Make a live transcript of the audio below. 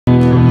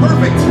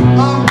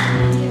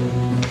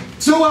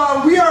So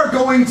we are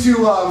going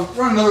to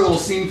run another little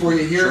scene for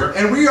you here,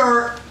 and we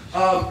are,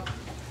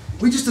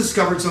 we just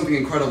discovered something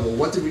incredible.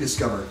 What did we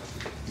discover?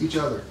 Each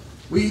other.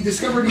 We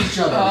discovered each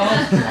other.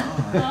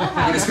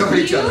 We discovered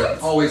each other,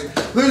 always.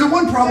 There's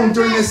one problem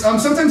during this,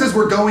 sometimes as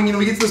we're going,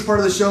 we get to this part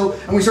of the show,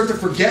 and we start to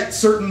forget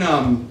certain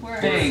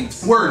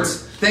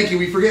words. Thank you,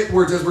 we forget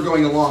words as we're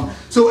going along.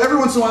 So every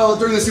once in a while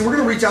during this scene, we're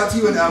going to reach out to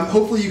you, and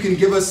hopefully you can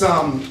give us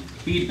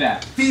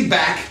feedback.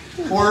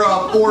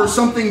 Or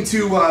something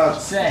to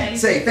say.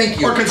 Thank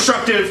you. Or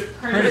constructive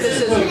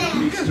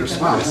criticism. You guys are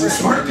smart.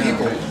 Smart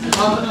people.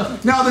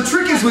 Now the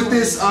trick is with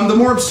this, the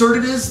more absurd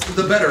it is,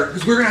 the better,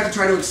 because we're going to have to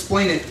try to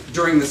explain it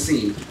during the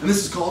scene. And this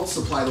is called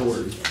Supply the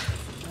Word.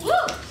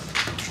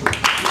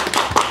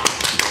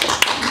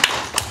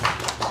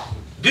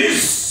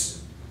 This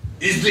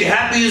is the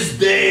happiest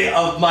day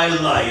of my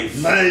life.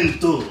 Mine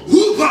too.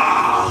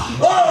 Hoopa!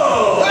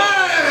 Oh!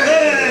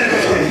 Hey!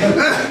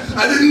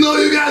 I didn't know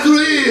you guys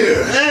were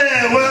here.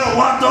 Hey, well,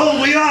 what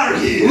all we are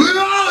here. We're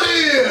all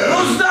here.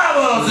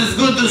 Gustavos, it's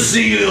good to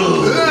see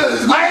you.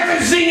 Yes, I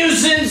haven't seen you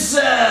since,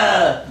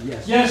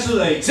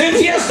 yesterday.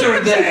 Since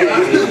yesterday.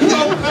 And you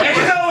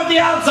know what the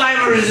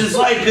Alzheimer's is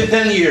like in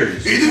 10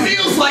 years. It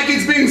feels like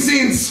it's been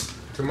since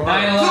tomorrow.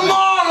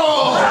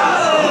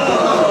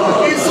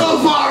 It's so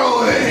far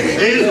away.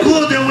 It's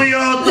good that we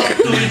all talk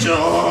to each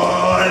other.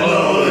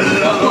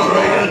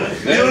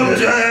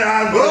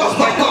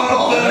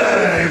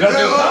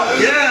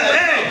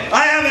 I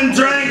haven't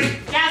drank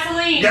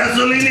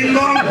gasoline in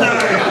long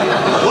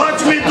time.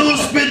 Watch me do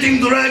spitting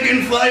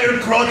dragon fire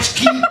crotch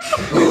kick.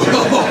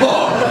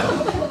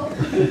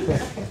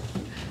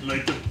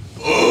 Like the...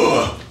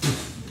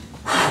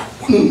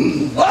 Hey!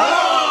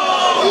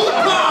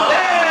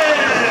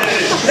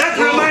 That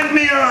reminds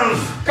me of...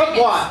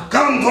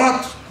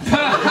 Kumquat.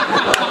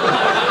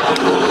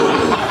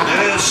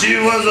 She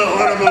was a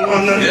horrible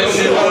woman. Yes,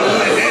 she was.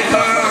 I hate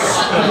her.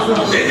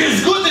 It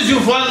is good that you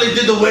finally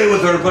did away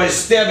with her by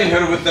stabbing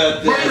her with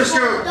that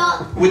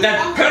periscope. With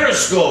that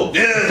periscope.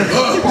 Yeah.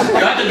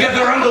 You had to get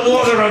her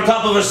underwater on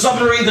top of a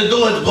submarine to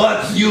do it,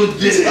 but you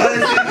did. I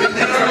think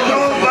there are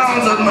no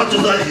bounds as much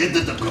as I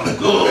hated the Kumquat.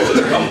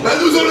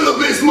 That was one of the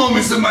best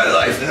moments of my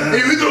life.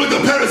 Hey, we threw the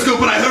periscope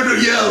and I heard her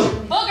yell,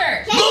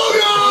 Booger! Booger!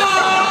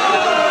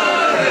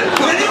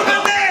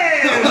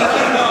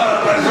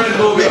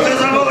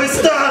 Because I'm always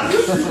stuck.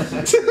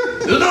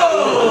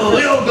 No,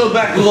 we all go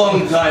back a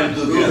long time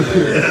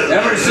together.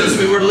 Ever since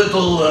we were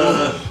little,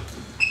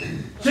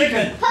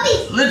 Chicken.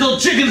 little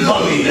chicken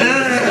puppies.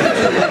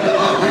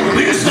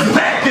 We used to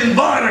peck and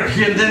bark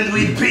and then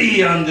we'd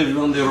pee on the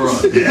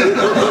rug.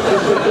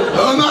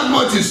 Oh, not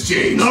much has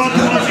changed. Not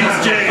much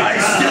has changed. I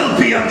still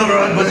pee on the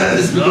rug, but that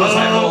is because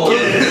I'm old.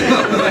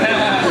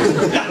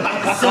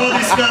 So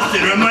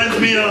disgusting. Reminds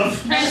me of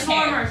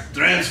Transformers.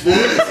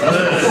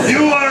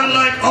 You are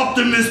like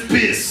Optimus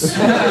Piss.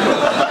 That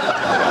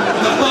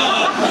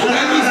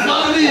was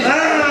funny.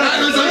 That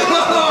was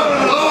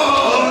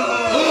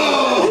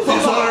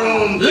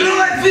Do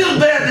I feel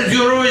bad that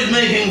you're always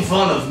making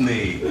fun of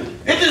me?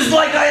 It is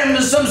like I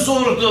am some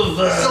sort of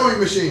sewing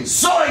machine.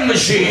 Sewing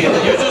machine.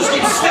 You just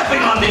keep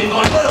stepping on me and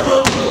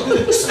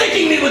going,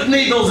 sticking me with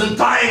needles and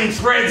tying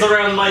threads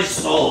around my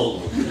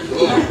soul. It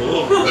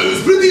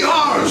was pretty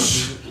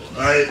harsh.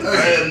 I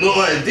have no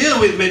idea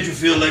what made you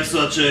feel like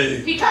such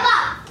a...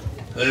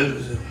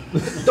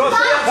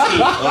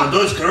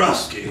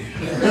 Dostoevsky.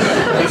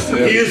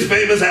 He is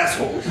famous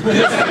asshole.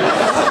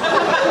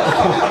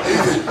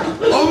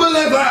 All my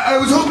life, I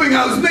was hoping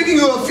I was making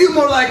you feel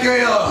more like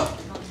a...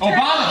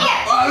 Obama.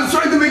 I was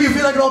trying to make you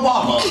feel like an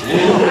Obama.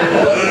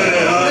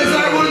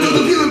 I wanted you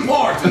to feel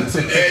important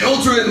and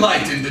ultra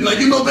enlightened and like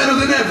you know better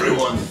than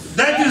everyone.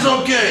 That is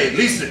okay.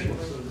 Listen.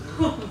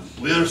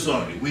 We are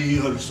sorry. We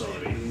are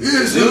sorry.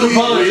 Yes, we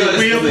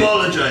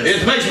apologize.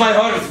 It makes my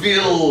heart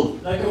feel...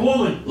 Like a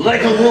woman.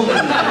 Like a woman.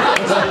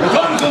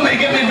 Come to me,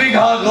 give me a big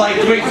hug like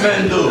great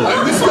men do.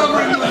 I'm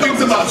discovering new things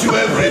about you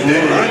every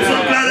day. I'm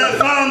so glad I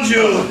found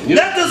you.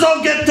 Let us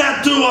all get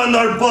tattoo on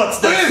our butts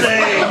that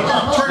say...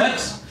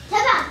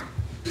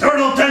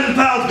 Turtle 10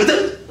 pounds.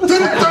 It'll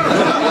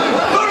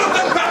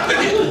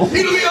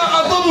be a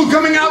bubble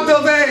coming out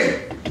of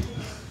a...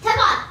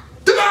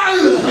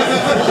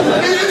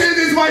 It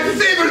is my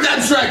favorite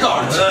abstract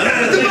art.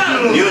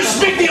 You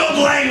speak the old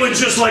language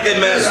just like a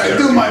master. I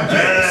do my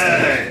best.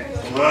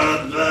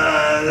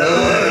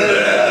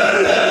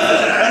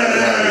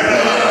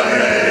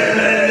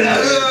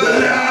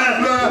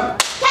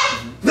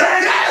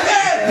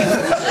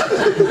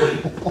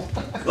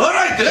 All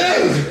right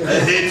then. I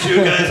hate you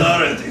guys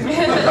already.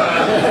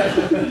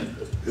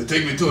 You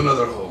take me to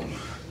another home.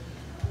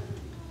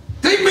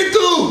 Take me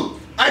to!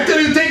 I tell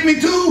you, take me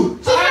to!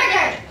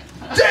 Cheeseburger!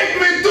 Take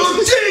me to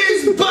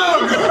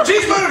Cheeseburger!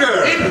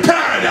 Cheeseburger! In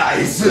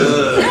paradise!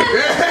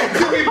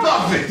 Jimmy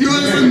Buffett, you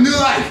listen to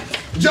like,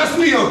 just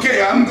me,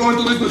 okay? I'm going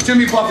to listen to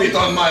Jimmy Buffett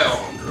on my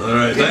own.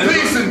 Alright,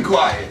 Peace and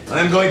quiet.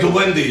 I'm going to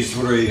Wendy's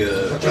for a...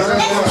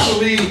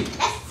 Vaseline.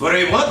 For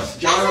a what?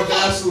 Jar of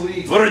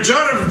Vaseline. For a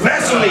jar of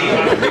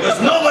Vaseline! Because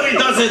nobody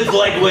does it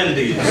like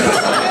Wendy's.